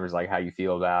quick in terms of like how you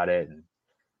feel about it. And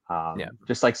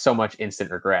just like so much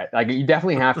instant regret. Like you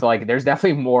definitely have to like, there's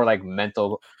definitely more like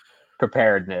mental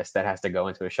preparedness that has to go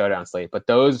into a Showdown slate. But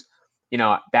those,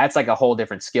 that's like a whole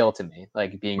different skill to me,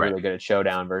 like being really good at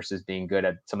Showdown versus being good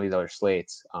at some of these other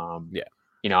slates.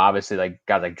 Obviously like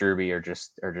guys like Drewby are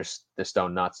just the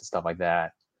stone nuts and stuff like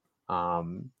that.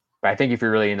 But I think if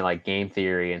you're really into like game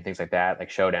theory and things like that, like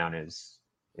Showdown is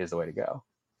the way to go.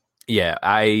 Yeah.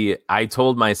 I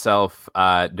told myself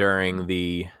during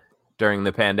the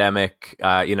pandemic,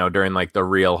 during like the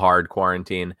real hard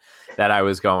quarantine, that I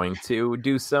was going to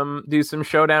do some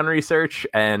Showdown research,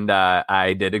 and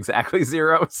I did exactly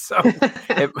 0. So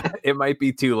it might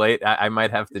be too late. I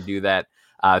might have to do that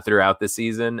throughout the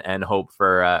season and hope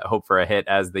for a hit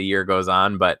as the year goes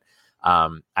on. But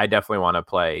I definitely want to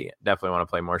play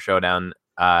more Showdown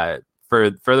for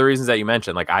the reasons that you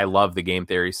mentioned. Like I love the game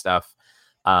theory stuff.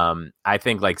 I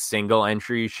think like single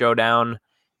entry Showdown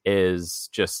is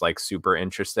just like super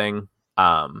interesting,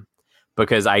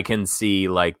 because I can see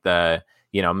like the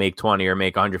make 20 or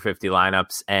make 150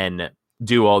 lineups and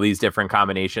do all these different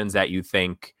combinations that you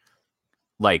think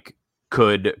like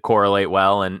could correlate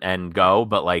well and go,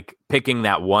 but like picking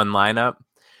that one lineup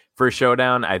for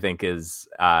Showdown I think is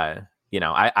I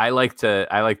like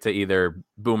to either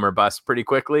boom or bust pretty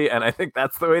quickly, and I think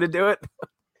that's the way to do it.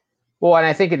 Well, and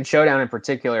I think in Showdown in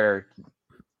particular,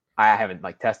 I haven't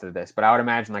like tested this, but I would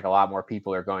imagine like a lot more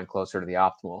people are going closer to the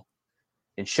optimal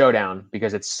in Showdown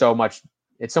because it's so much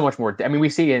more. I mean, we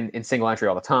see in single entry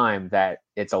all the time that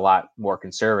it's a lot more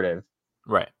conservative,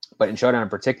 right? But in Showdown in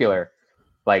particular,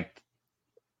 like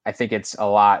I think it's a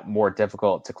lot more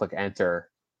difficult to click enter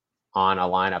on a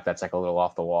lineup that's like a little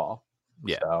off the wall.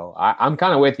 Yeah. So I'm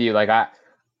kind of with you. Like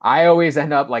I always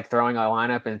end up like throwing a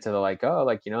lineup into the like, oh,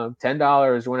 like, you know,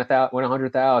 $10 win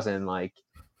 100,000. Like,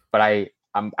 but I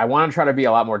want to try to be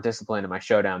a lot more disciplined in my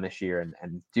showdown this year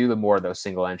and do the more of those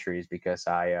single entries, because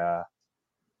I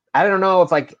don't know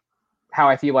if like how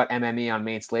I feel about MME on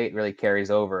main slate really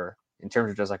carries over in terms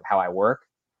of just like how I work.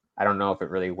 I don't know if it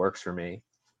really works for me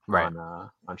on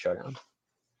showdown.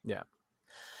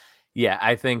 Yeah,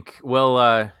 I think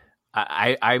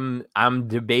I'm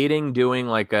debating doing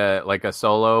like a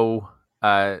solo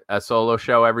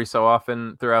show every so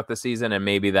often throughout the season, and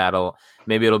maybe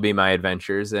it'll be my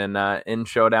adventures in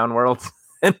Showdown World,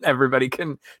 and everybody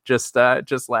can just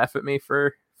laugh at me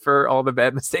for all the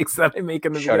bad mistakes that I make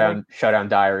in the beginning. Showdown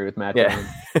Diary with Matt. Yeah.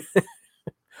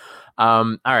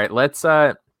 All right, let's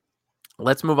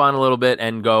move on a little bit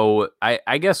and go,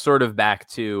 I guess, sort of back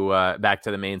to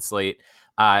the main slate.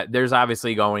 There's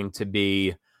obviously going to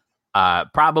be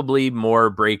probably more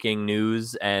breaking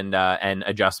news and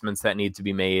adjustments that need to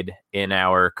be made in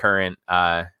our current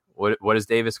what does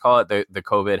Davis call it, the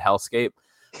COVID hellscape?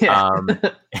 Yeah.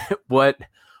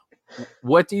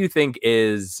 What do you think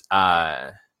is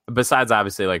besides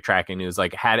obviously like tracking news,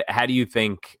 like how do you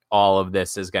think all of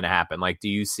this is going to happen? Like, do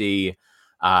you see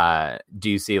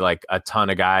like a ton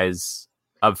of guys,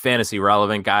 of fantasy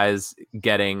relevant guys,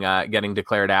 getting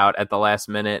declared out at the last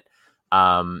minute?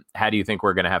 How do you think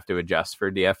we're going to have to adjust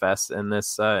for DFS in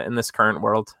this current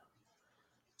world?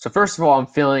 So first of all, I'm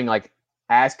feeling like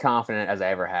as confident as I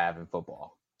ever have in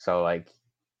football. So like,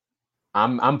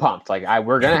 I'm pumped. Like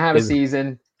we're going to have a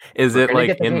season. Is it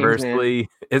like inversely?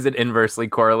 Is it inversely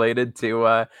correlated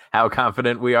to how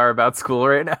confident we are about school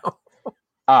right now?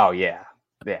 Oh yeah.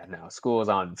 No, school is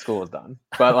done.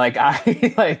 But like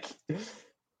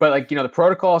But you know, the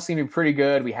protocol seemed to be pretty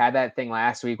good. We had that thing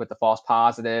last week with the false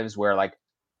positives where like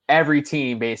every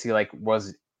team basically like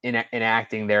was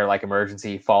enacting their like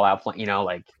emergency fallout plan, you know,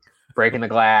 like breaking the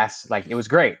glass. Like it was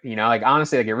great, you know, like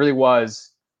honestly, like it really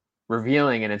was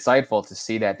revealing and insightful to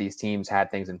see that these teams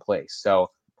had things in place. So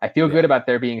I feel good about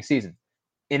there being a season.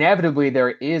 Inevitably,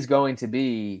 there is going to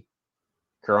be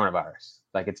coronavirus.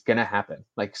 Like it's going to happen.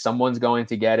 Like someone's going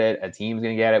to get it. A team's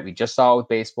going to get it. We just saw it with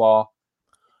baseball.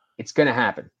 It's going to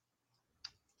happen.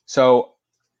 So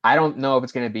I don't know if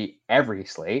it's going to be every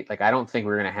slate. Like, I don't think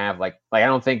we're going to have like, I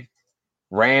don't think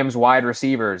Rams wide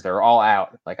receivers, they're all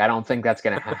out. Like, I don't think that's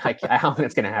going to happen. I don't think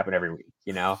it's going to happen every week,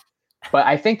 you know, but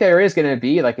I think there is going to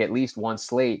be like at least one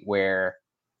slate where,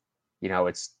 you know,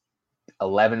 it's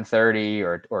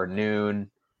 11:30 or noon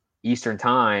Eastern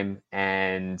time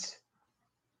and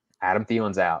Adam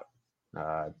Thielen's out.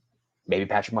 Maybe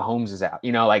Patrick Mahomes is out,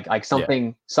 you know, like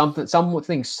something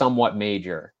somewhat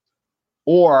major,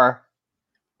 or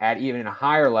at even a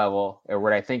higher level, or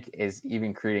what I think is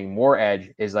even creating more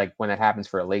edge is like when that happens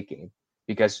for a late game,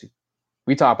 because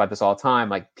we talk about this all the time.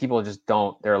 Like people just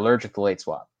they're allergic to late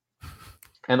swap.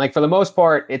 And like, for the most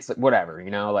part, it's whatever,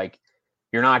 you know, like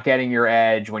you're not getting your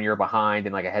edge when you're behind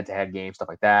in like a head-to-head game, stuff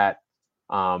like that.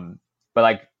 But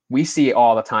like we see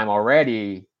all the time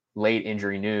already, late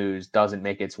injury news doesn't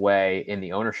make its way in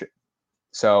the ownership.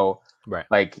 So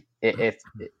like if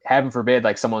heaven forbid,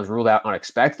 like someone's ruled out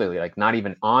unexpectedly, like not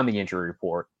even on the injury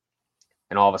report,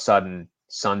 and all of a sudden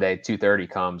Sunday 2:30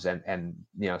 comes and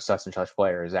you know, such and such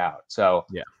player is out. So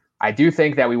I do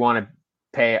think that we want to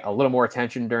pay a little more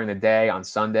attention during the day on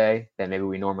Sunday than maybe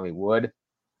we normally would.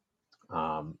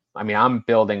 I mean, I'm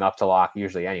building up to lock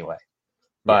usually anyway,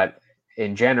 but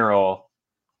in general,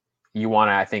 you want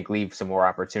to, I think, leave some more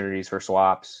opportunities for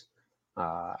swaps.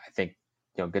 I think,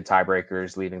 you know, good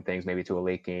tiebreakers, leaving things maybe to a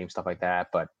late game, stuff like that.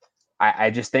 But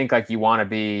I just think like you want to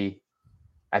be,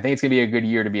 I think it's going to be a good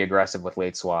year to be aggressive with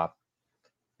late swap.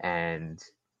 And,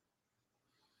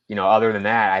 you know, other than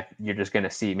that, you're just going to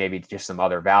see maybe just some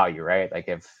other value, right? Like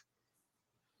if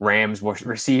Rams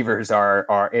receivers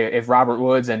if Robert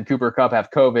Woods and Cooper Kupp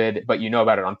have COVID, but you know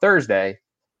about it on Thursday,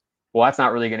 well, that's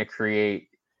not really going to create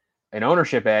an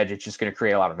ownership edge. It's just going to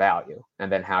create a lot of value,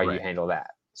 and then how you handle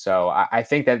that. So I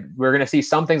think that we're going to see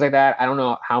some things like that. I don't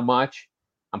know how much.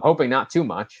 I'm hoping not too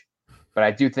much, but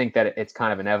I do think that it's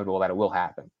kind of inevitable that it will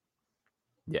happen.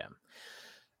 Yeah,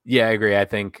 I agree. I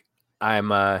think I'm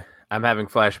having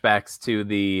flashbacks to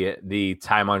the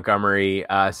Ty Montgomery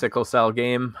sickle cell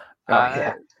game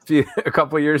a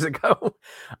couple of years ago.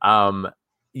 I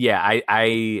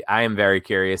am very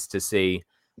curious to see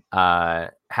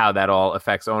how that all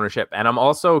affects ownership. And I'm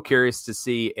also curious to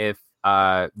see if,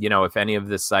 you know, if any of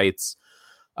the sites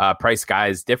price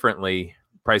guys differently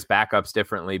backups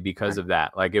differently because of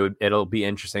that. Like it'll be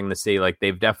interesting to see. Like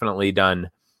they've definitely done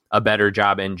a better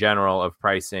job in general of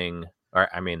pricing, or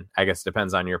I mean, I guess it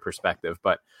depends on your perspective,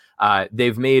 but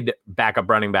they've made backup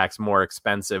running backs more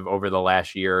expensive over the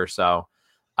last year or so.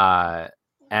 And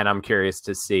I'm curious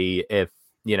to see if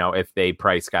they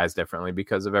price guys differently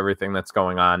because of everything that's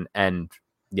going on, and,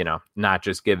 not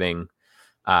just giving,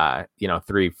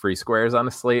 3 free squares on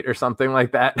a slate or something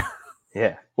like that.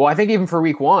 Yeah. Well, I think even for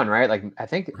week 1, right? Like I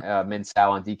think Minsal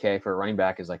on DK for a running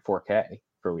back is like $4K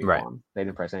for week 1. They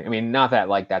didn't price anything. I mean, not that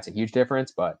like that's a huge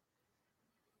difference, but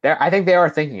I think they are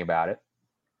thinking about it.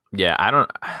 Yeah,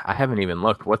 I haven't even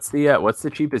looked. What's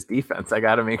the cheapest defense? I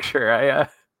got to make sure I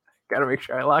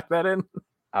lock that in.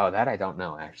 Oh, that I don't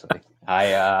know actually.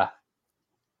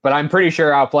 But I'm pretty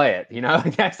sure I'll play it.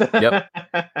 Yep.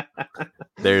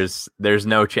 There's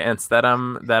no chance that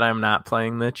I'm not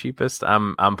playing the cheapest.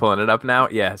 I'm pulling it up now.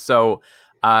 Yeah. So,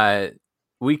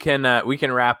 we can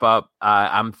wrap up.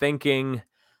 I'm thinking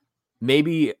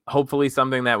maybe hopefully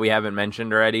something that we haven't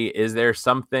mentioned already. Is there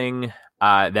something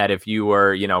that if you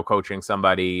were, coaching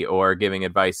somebody or giving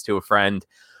advice to a friend,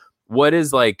 what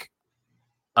is like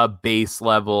a base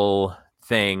level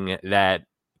thing that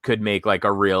could make like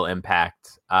a real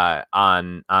impact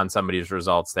on somebody's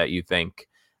results that you think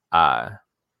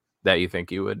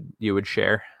you would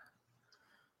share?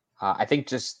 I think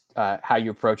just how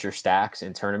you approach your stacks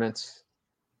in tournaments.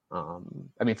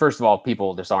 I mean, first of all,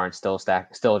 people just aren't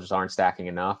stacking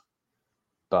enough.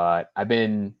 But I've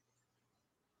been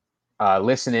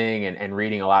listening and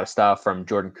reading a lot of stuff from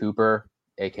Jordan Cooper,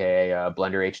 aka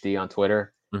Blender HD on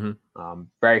Twitter. Mm-hmm.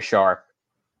 Very sharp.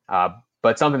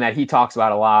 But something that he talks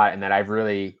about a lot, and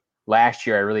that last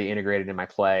year I really integrated in my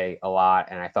play a lot,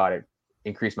 and I thought it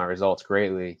increased my results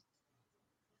greatly.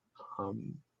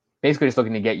 Basically just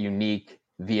looking to get unique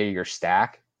via your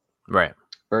stack, right?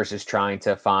 Versus trying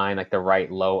to find like the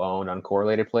right low owned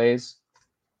uncorrelated plays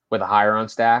with a higher owned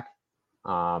stack.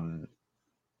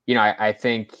 I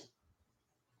think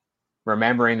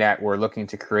remembering that we're looking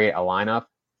to create a lineup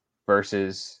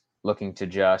versus looking to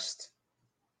just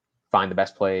find the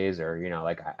best plays, or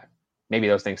maybe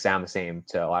those things sound the same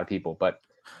to a lot of people, but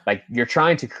like you're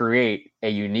trying to create a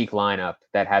unique lineup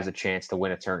that has a chance to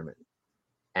win a tournament.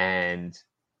 And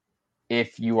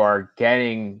if you are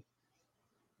getting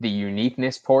the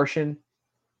uniqueness portion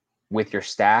with your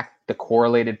stack, the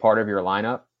correlated part of your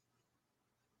lineup,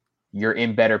 you're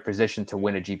in better position to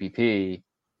win a GPP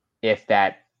if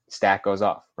that stack goes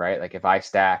off, right? Like if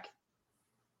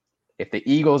the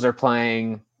Eagles are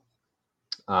playing,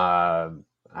 I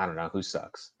don't know who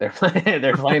sucks. They're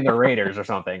playing the Raiders or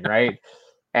something, right?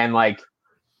 And like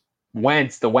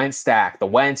the Wentz stack, the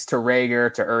Wentz to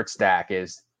Rager to Ertz stack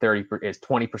is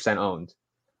 20% owned.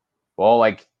 Well,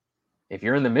 like if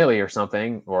you're in the Millie or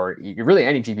something, or you're really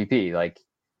any GPP, like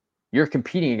you're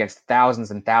competing against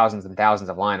thousands and thousands and thousands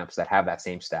of lineups that have that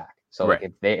same stack. So right.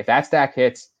 Like if that stack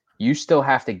hits, you still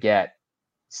have to get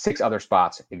 6 other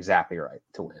spots exactly right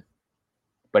to win.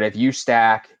 But if you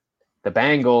stack the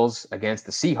Bengals against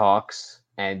the Seahawks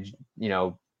and,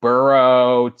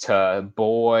 Burrow to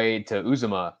Boyd to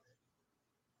Uzomah,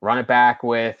 run it back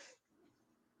with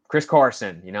Chris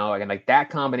Carson, and like that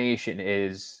combination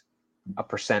is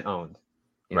 1% owned,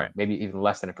 right? Maybe even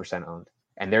less than 1% owned.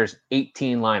 And there's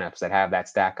 18 lineups that have that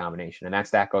stack combination, and that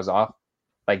stack goes off,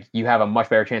 like you have a much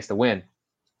better chance to win.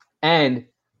 And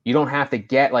you don't have to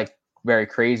get like very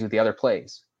crazy with the other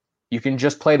plays. You can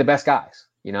just play the best guys,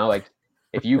 like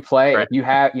if you play, right. If you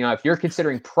have, if you're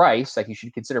considering price, like you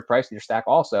should consider price in your stack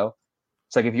also.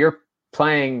 It's like if you're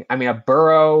playing, a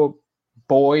Burrow,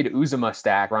 Boyd, Uzomah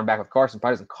stack, run back with Carson,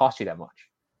 probably doesn't cost you that much.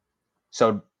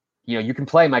 So, you can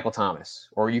play Michael Thomas,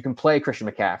 or you can play Christian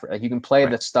McCaffrey. Like you can play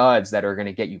the studs that are going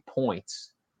to get you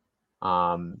points.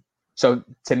 So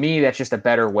to me, that's just a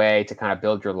better way to kind of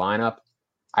build your lineup.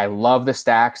 I love the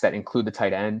stacks that include the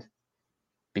tight end,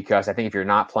 because I think if you're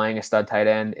not playing a stud tight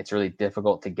end, it's really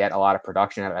difficult to get a lot of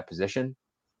production out of that position.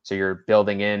 So you're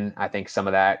building in, I think, some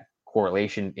of that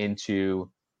correlation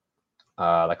into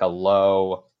like a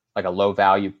low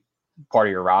value part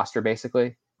of your roster,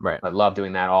 basically. Right. I love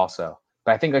doing that also.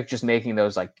 But I think like just making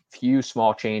those like few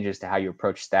small changes to how you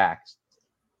approach stacks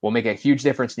will make a huge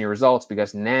difference in your results,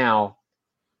 because now,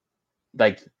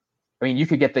 like, you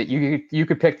could get you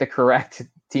could pick the correct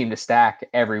team to stack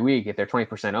every week. If they're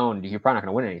 20% owned, you're probably not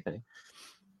going to win anything.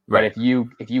 Right. But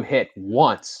if you hit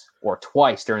once or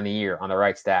twice during the year on the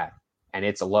right stack and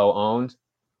it's a low owned,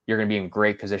 you're going to be in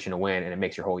great position to win, and it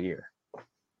makes your whole year.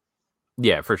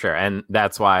 Yeah, for sure. And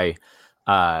that's why,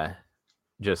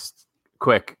 just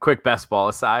quick best ball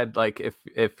aside, like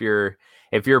if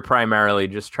you're primarily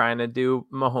just trying to do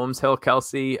Mahomes, Hill,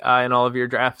 Kelsey in all of your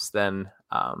drafts, then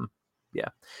yeah,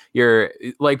 you're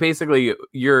like basically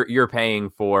you're paying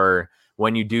for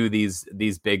when you do these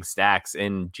big stacks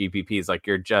in GPPs, like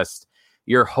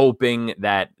you're hoping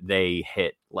that they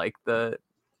hit like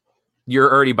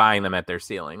you're already buying them at their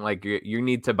ceiling. Like you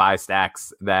need to buy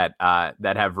stacks that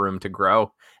have room to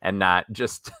grow and not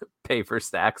just pay for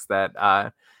stacks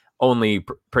that only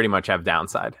pretty much have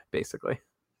downside, basically.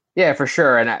 Yeah, for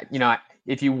sure. And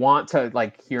if you want to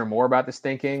like hear more about this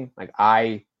thinking, like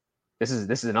this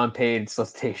is an unpaid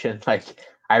solicitation. Like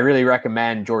I really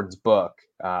recommend Jordan's book,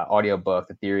 audio book,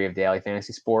 The Theory of Daily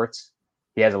Fantasy Sports.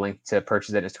 He has a link to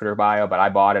purchase it in his Twitter bio, but I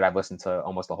bought it. I've listened to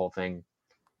almost the whole thing.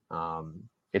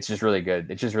 It's just really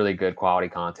good. It's just really good quality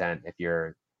content. If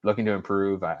you're looking to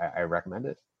improve, I recommend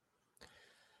it.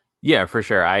 Yeah, for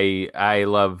sure. I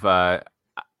love,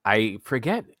 I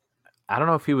forget, I don't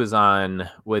know if he was on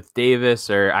with Davis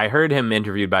or I heard him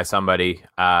interviewed by somebody,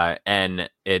 and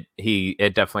it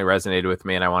definitely resonated with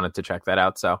me and I wanted to check that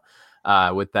out. So,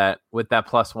 with that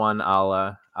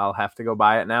 +1, I'll have to go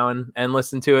buy it now and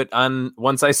listen to it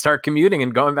once I start commuting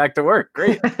and going back to work.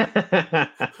 Great.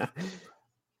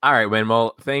 All right, Win.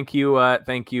 Well, thank you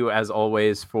as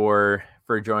always for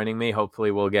joining me.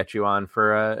 Hopefully, we'll get you on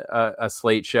for a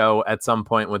Slate show at some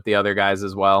point with the other guys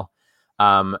as well.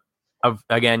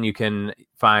 Again, you can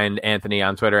find Anthony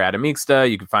on Twitter at Amixta.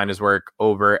 You can find his work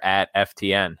over at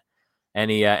FTN.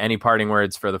 Any parting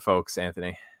words for the folks,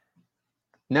 Anthony?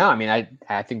 No, I mean,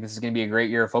 I think this is going to be a great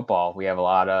year of football. We have a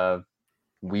lot of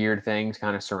weird things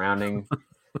kind of surrounding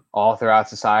all throughout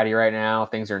society right now.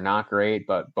 Things are not great,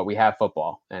 but we have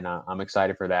football, and I'm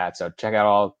excited for that. So check out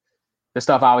all the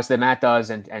stuff, obviously, that Matt does,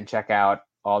 and check out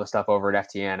all the stuff over at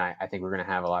FTN. I think we're going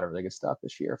to have a lot of really good stuff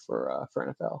this year for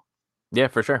NFL. Yeah,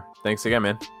 for sure. Thanks again,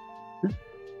 man.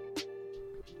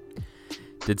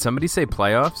 Did somebody say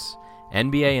playoffs?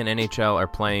 NBA and NHL are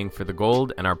playing for the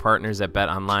gold, and our partners at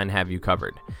BetOnline have you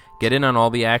covered. Get in on all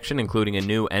the action, including a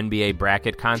new NBA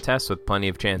bracket contest with plenty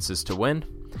of chances to win.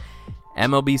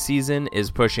 MLB season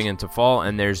is pushing into fall,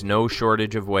 and there's no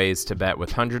shortage of ways to bet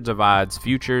with hundreds of odds,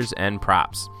 futures, and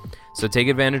props. So take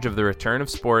advantage of the return of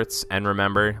sports, and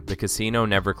remember, the casino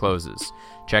never closes.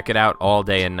 Check it out all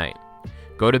day and night.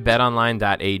 Go to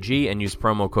betonline.ag and use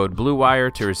promo code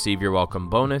BlueWire to receive your welcome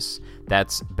bonus.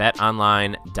 That's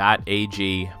betonline.ag,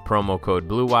 promo code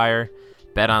BlueWire.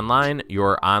 BetOnline,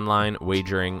 your online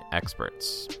wagering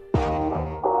experts.